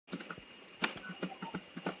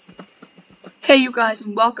Hey you guys,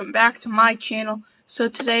 and welcome back to my channel. So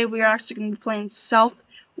today we are actually going to be playing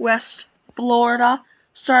Southwest Florida.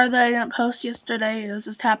 Sorry that I didn't post yesterday. It was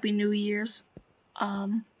just Happy New Year's.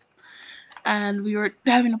 And we were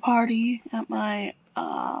having a party at my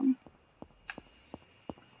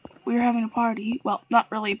we were having a party. Well,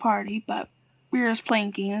 not really a party, but we were just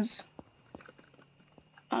playing games.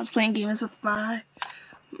 I was playing games with my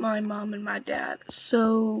mom and my dad.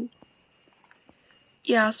 So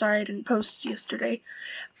yeah, sorry I didn't post yesterday.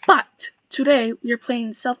 But today we are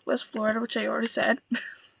playing Southwest Florida, which I already said.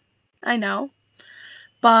 I know.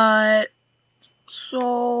 But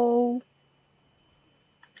so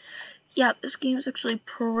yeah, this game is actually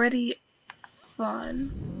pretty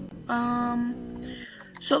fun.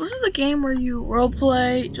 So this is a game where you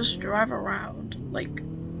roleplay, just drive around, like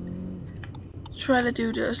try to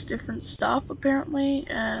do just different stuff apparently,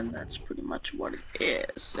 and that's pretty much what it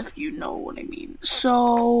is, if you know what I mean.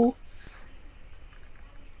 So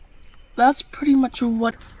that's pretty much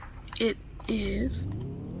what it is.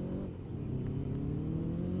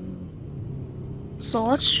 So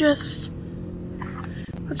let's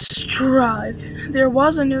drive. There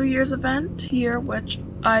was a New Year's event here, which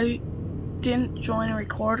I didn't join and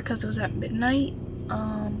record because it was at midnight.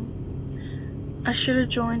 I should have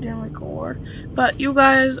joined and record. But you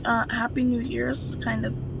guys, Happy New Year's. Kind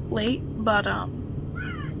of late, but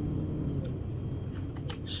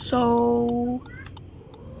so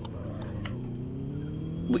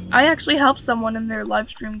I actually helped someone in their live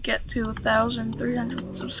stream get to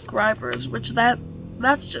 1,300 subscribers, which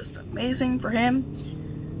that's just amazing for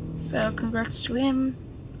him. So congrats to him.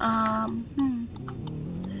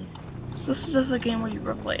 So this is just a game where you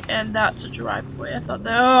roleplay, and that's a driveway. I thought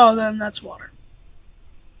that, oh, then that's water.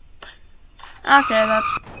 Okay,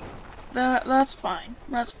 that's fine.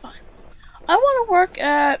 That's fine. I want to work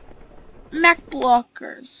at Mech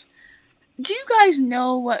Blockers. Do you guys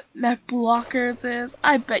know what Mech Blockers is?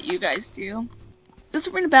 I bet you guys do. Does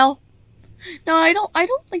it ring a bell? No, I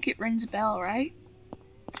don't think it rings a bell, right?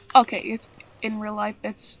 Okay, it's in real life.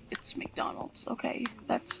 It's McDonald's. Okay,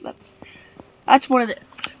 that's what it is.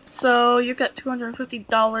 So you get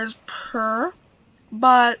 $250 per,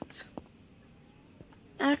 but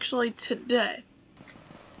actually today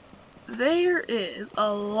there is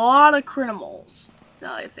a lot of criminals,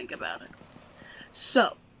 now that I think about it.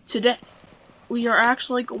 So today we are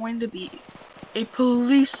actually going to be a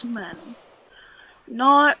policeman,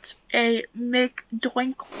 not a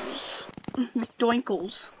McDoinkles.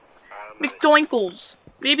 McDoinkles.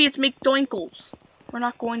 Maybe it's McDoinkles. We're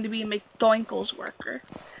not going to be a McDoinkles worker.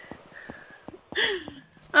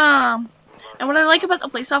 And what I like about the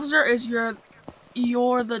police officer is you're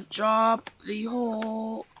the job the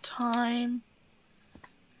whole time.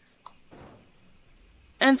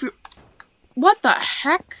 And if you, what the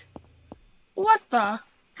heck? What the?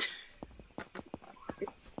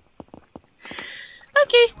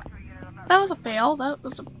 Okay, that was a fail. That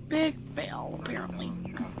was a big fail, apparently.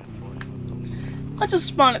 Let's just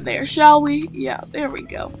spawn it there, shall we? Yeah, there we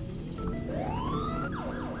go.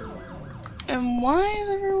 And why is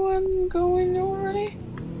everyone going already?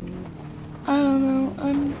 I don't know.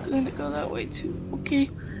 I'm going to go that way too. Okay,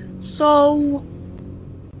 so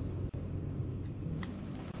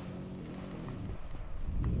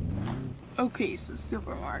okay, so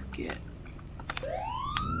supermarket.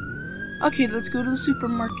 Okay, let's go to the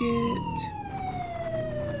supermarket.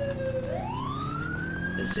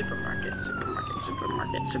 The supermarket.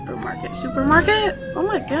 Oh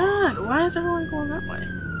my god, why is everyone going that way?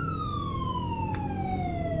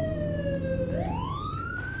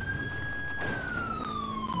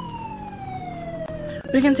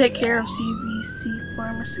 We can take care of CVC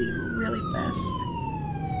Pharmacy really fast.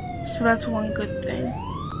 So that's one good thing.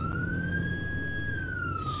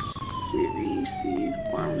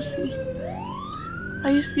 CVC Pharmacy.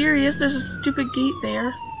 Are you serious? There's a stupid gate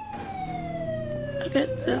there. Okay,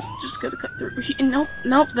 this just gotta cut through.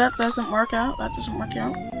 Nope, that doesn't work out.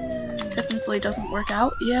 Definitely doesn't work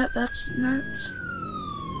out. Yeah, that's nuts.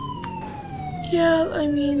 Yeah, I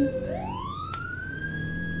mean,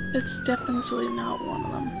 it's definitely not one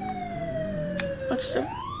of them. That's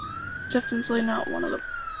definitely not one of the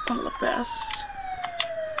best.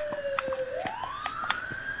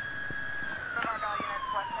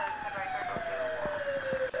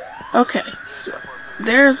 Okay, so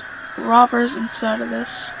there's robbers inside of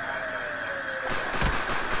this.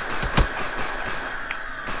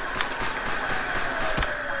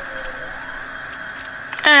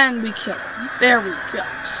 And we killed him. There we go.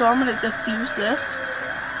 So I'm gonna defuse this.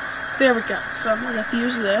 There we go. So I'm gonna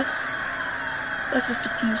defuse this. Let's just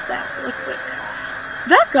defuse that real quick.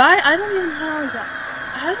 That guy, I don't even know how he got.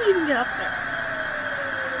 How did he even get up there?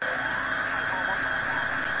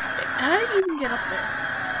 How did you even get up there?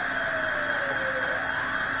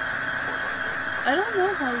 I don't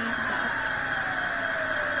know how you even got up.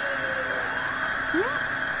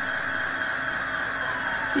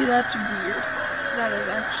 See, that's weird. That is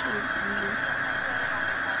actually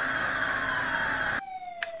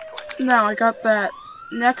weird. Now I got that.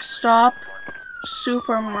 Next stop,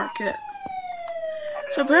 supermarket.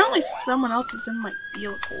 So apparently someone else is in my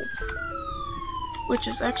vehicle, which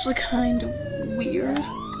is actually kind of weird.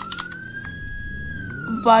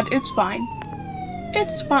 But it's fine.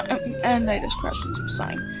 It's fine. And I just crashed into a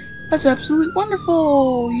sign. That's absolutely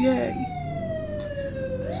wonderful! Yay!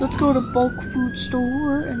 So let's go to bulk food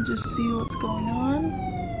store and just see what's going on.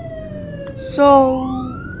 So,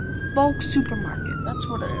 bulk supermarket, that's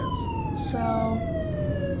what it is. So,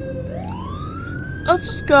 let's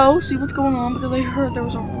just go see what's going on because I heard there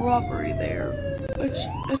was a robbery there. Which,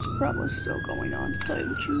 it's probably still going on to tell you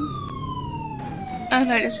the truth.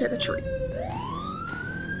 And I just hit a tree.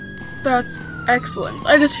 That's excellent.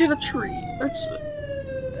 I just hit a tree. That's,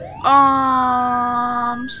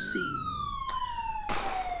 see.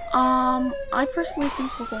 I personally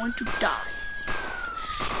think we're going to die.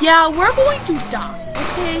 Yeah, we're going to die.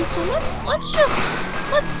 Okay, so let's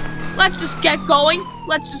just get going.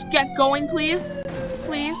 Let's just get going, please.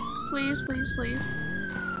 Please, please, please, please.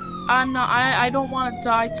 I don't want to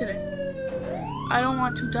die today. I don't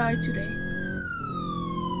want to die today.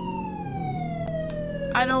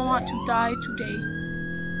 I don't want to die today.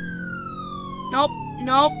 Nope,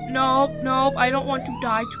 nope, nope, nope. I don't want to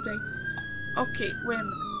die today. Okay, wait a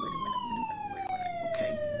minute.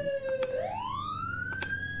 Okay.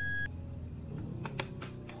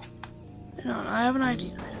 Hang on, I have an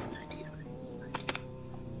idea.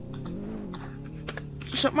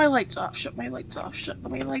 Shut my lights off. Shut my lights off. Shut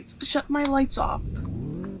my lights off.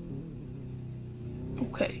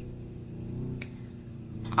 Okay.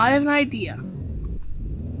 I have an idea.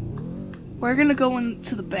 We're gonna go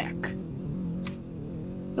into the back.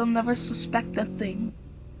 They'll never suspect a thing.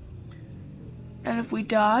 And if we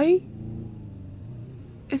die,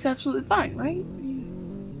 it's absolutely fine, right?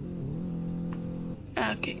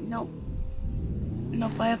 Okay, nope.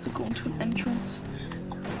 Nope, I have to go into an entrance.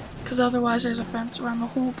 Because otherwise there's a fence around the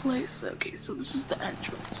whole place. Okay, so this is the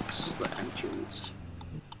entrance. This is the entrance.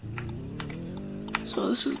 So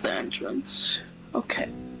this is the entrance. Okay.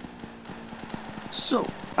 So,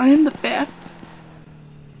 I'm in the back.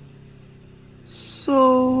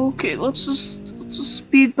 So, okay, let's just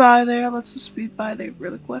speed by there. Let's just speed by there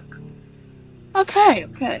really quick. Okay,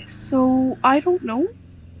 so I don't know.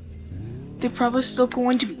 They're probably still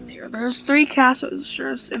going to be there. There's 3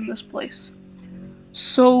 cashiers in this place.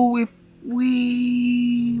 So if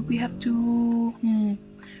we have to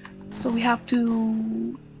so we have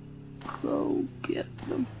to go get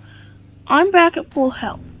them. I'm back at full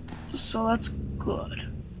health, so that's good.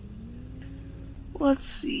 Let's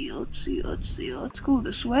see. Let's go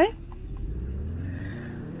this way.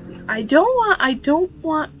 I don't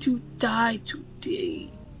want to die today.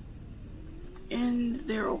 And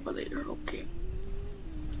they're over there, okay.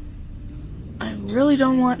 I really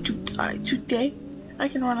don't want to die today. I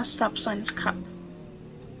can run a stop sign as cop.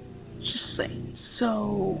 Just saying.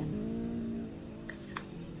 So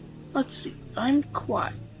let's see. If I'm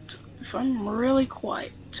quiet. If I'm really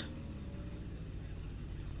quiet.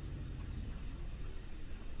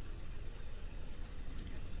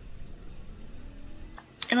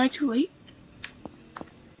 Am I too late?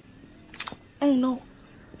 Oh no.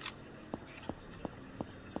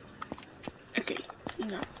 Okay,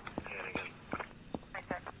 no.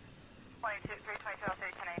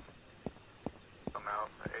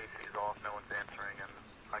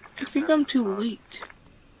 I think I'm too late.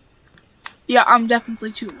 Yeah, I'm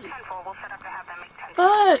definitely too late.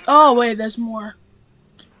 But, oh wait, there's more.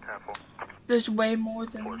 There's way more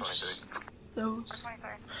than just those.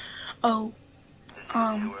 Oh.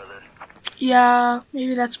 Yeah,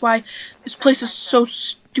 maybe that's why this place is so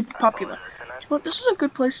stupid popular. Well, this is a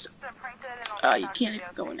good place to... you can't even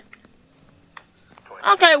go in it.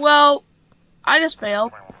 Okay, well, I just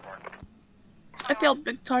failed. I failed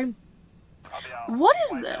big time. What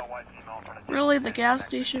is that? Really, the gas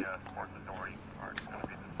station?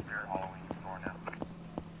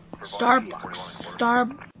 Starbucks.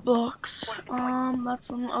 That's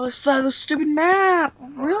on the other side of the stupid map.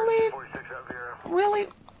 Really? Really?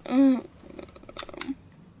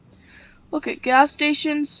 Okay, gas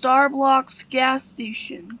station, Starbucks, gas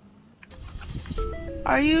station.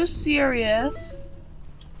 Are you serious?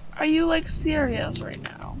 Are you like serious right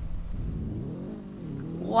now?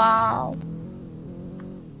 Wow.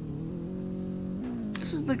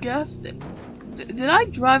 This is the gas station. Did I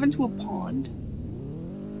drive into a pond?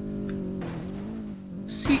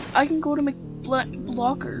 See, I can go to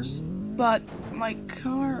McBlockers, but my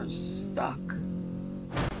car's stuck.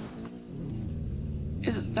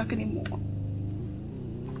 Is it stuck anymore?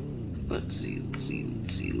 Let's see.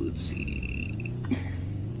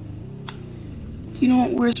 Do you know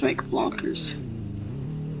where's McBlockers?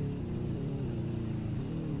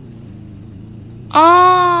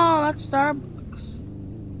 Oh, that's Starbucks.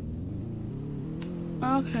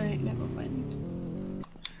 Okay, never mind.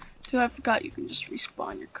 Dude, I forgot you can just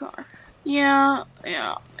respawn your car. Yeah,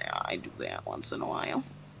 I do that once in a while.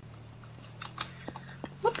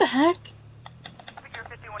 What the heck?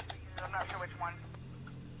 I'm not sure which one.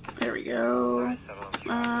 There we go.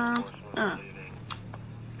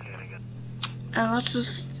 Let's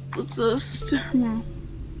just.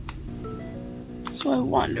 So I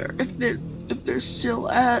wonder if they're still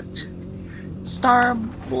at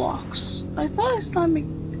ROBLOX. I thought I saw me.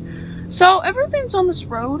 So everything's on this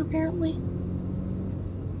road apparently,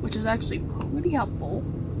 which is actually pretty helpful.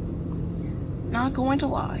 Not going to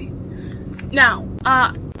lie. Now,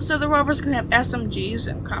 so the robbers can have SMGs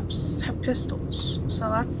and cops have pistols. So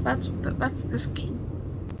that's this game.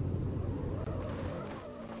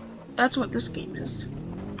 That's what this game is.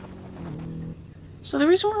 So the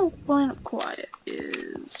reason why I'm playing up quiet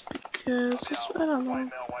is because just, I don't know.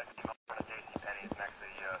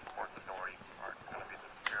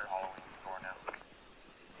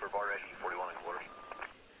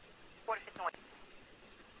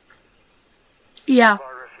 Yeah. 32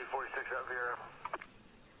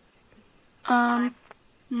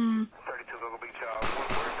 Google Beach.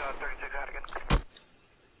 Where's 36 at again?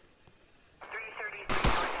 333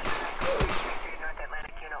 North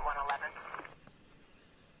Atlantic Unit 111.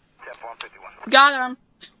 151. Got him.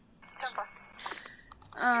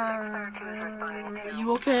 Are you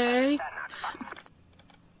okay?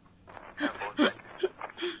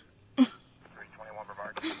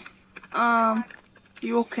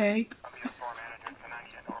 You okay?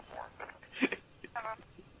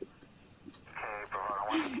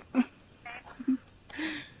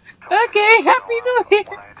 Okay, Happy New Year!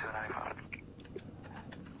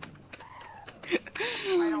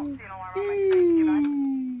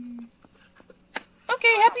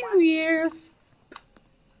 Okay, Happy New Year's!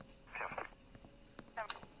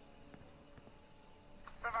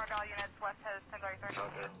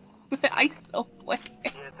 I so play.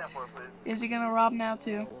 Is he gonna rob now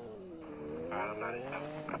too?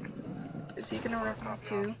 Is he gonna rob now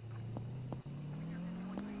too?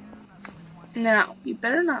 No, you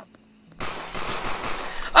better not.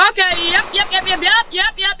 Okay, yep,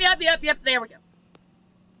 there we go.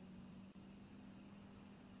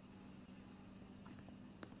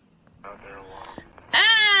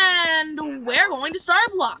 And we're going to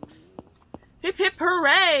ROBLOX. Hip hip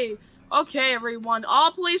hooray! Okay, everyone,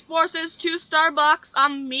 all police forces to ROBLOX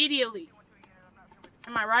immediately.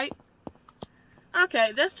 Am I right?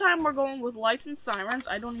 Okay, this time we're going with lights and sirens.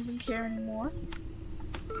 I don't even care anymore.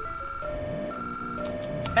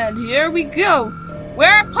 And here we go.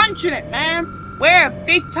 We're punching it, man. We're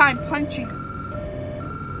big time punching it.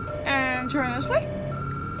 And turn this way.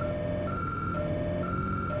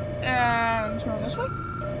 And turn this way.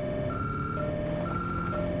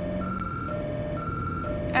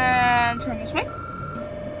 And turn this way.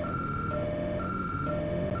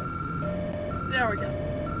 There we go.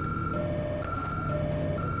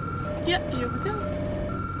 Yep, here we go.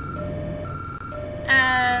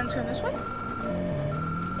 And turn this way.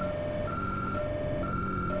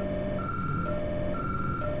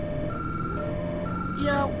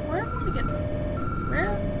 Yeah, we're going to get them.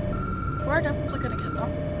 We're definitely going to get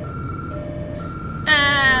them.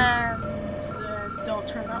 And don't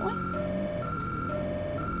turn that way.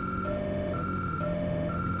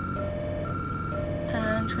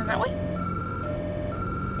 And turn that way.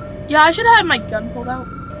 Yeah, I should have had my gun pulled out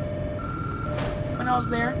when I was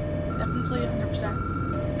there. Definitely 100%.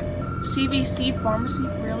 CVC pharmacy,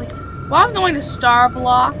 really? Well, I'm going to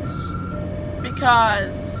ROBLOX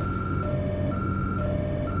because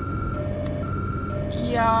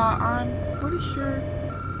yeah, I'm pretty sure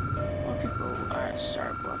more people are at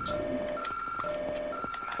ROBLOX than.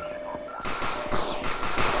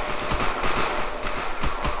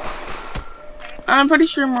 I'm pretty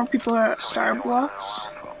sure more people are at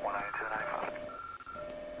ROBLOX.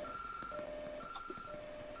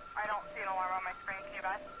 I don't see an alarm on my screen. Can you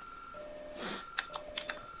guys?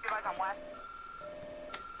 You guys on west?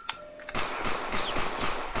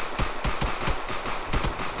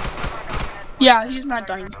 Yeah, he's not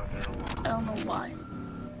dying. I don't know why.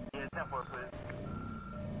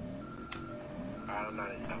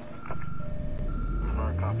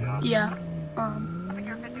 Yeah,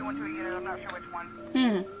 going to a unit, I'm not sure which one.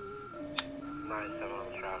 9-7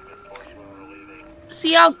 on the traffic enforcement, we're leaving.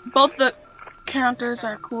 See how both the counters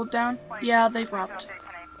are cooled down? Yeah, they dropped.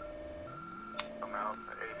 I'm out,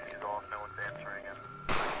 the AC is off, no one's answering, and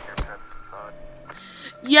your pet's inside.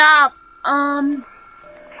 Yeah, 10-4,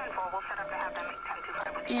 we'll set up to have them meet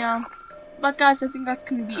 10-25. yeah. But guys, I think that's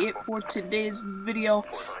gonna be it for today's video.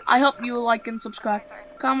 I hope you will like and subscribe.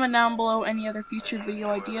 Comment down below any other future video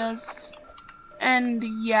ideas. And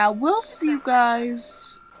yeah, we'll see you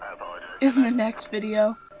guys in the next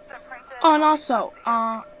video. Oh, and also,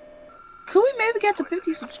 could we maybe get to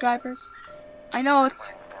 50 subscribers? I know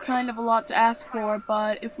it's kind of a lot to ask for,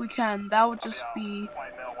 but if we can, that would just be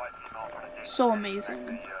so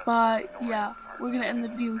amazing. But yeah, we're gonna end the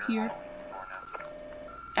video here.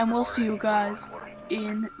 And we'll see you guys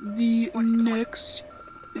in the next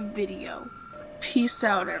video. Peace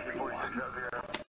out, everyone.